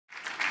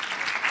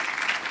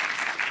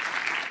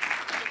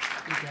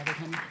you grab it,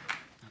 honey?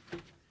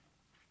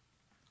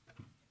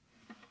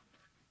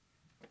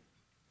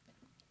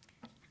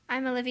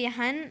 I'm Olivia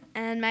Hunt,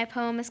 and my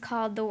poem is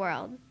called The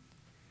World.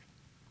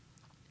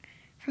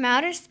 From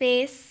outer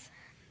space,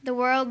 the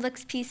world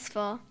looks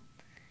peaceful,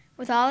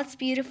 with all its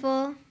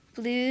beautiful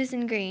blues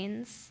and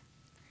greens.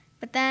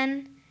 But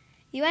then,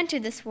 you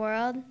entered this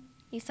world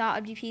you thought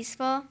would be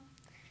peaceful,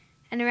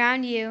 and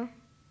around you,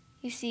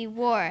 you see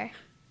war,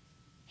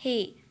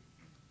 hate,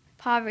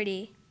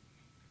 poverty,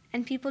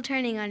 and people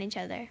turning on each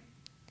other.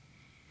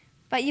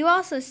 But you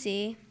also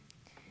see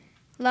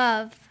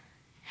love,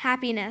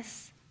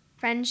 happiness,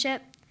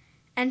 friendship,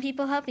 and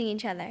people helping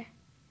each other.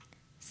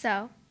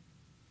 So,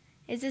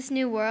 is this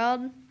new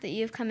world that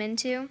you've come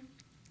into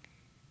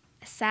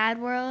a sad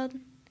world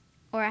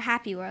or a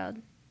happy world?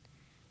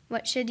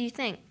 What should you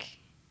think?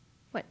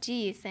 What do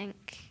you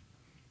think?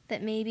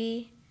 That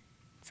maybe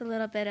it's a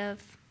little bit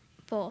of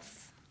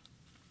both.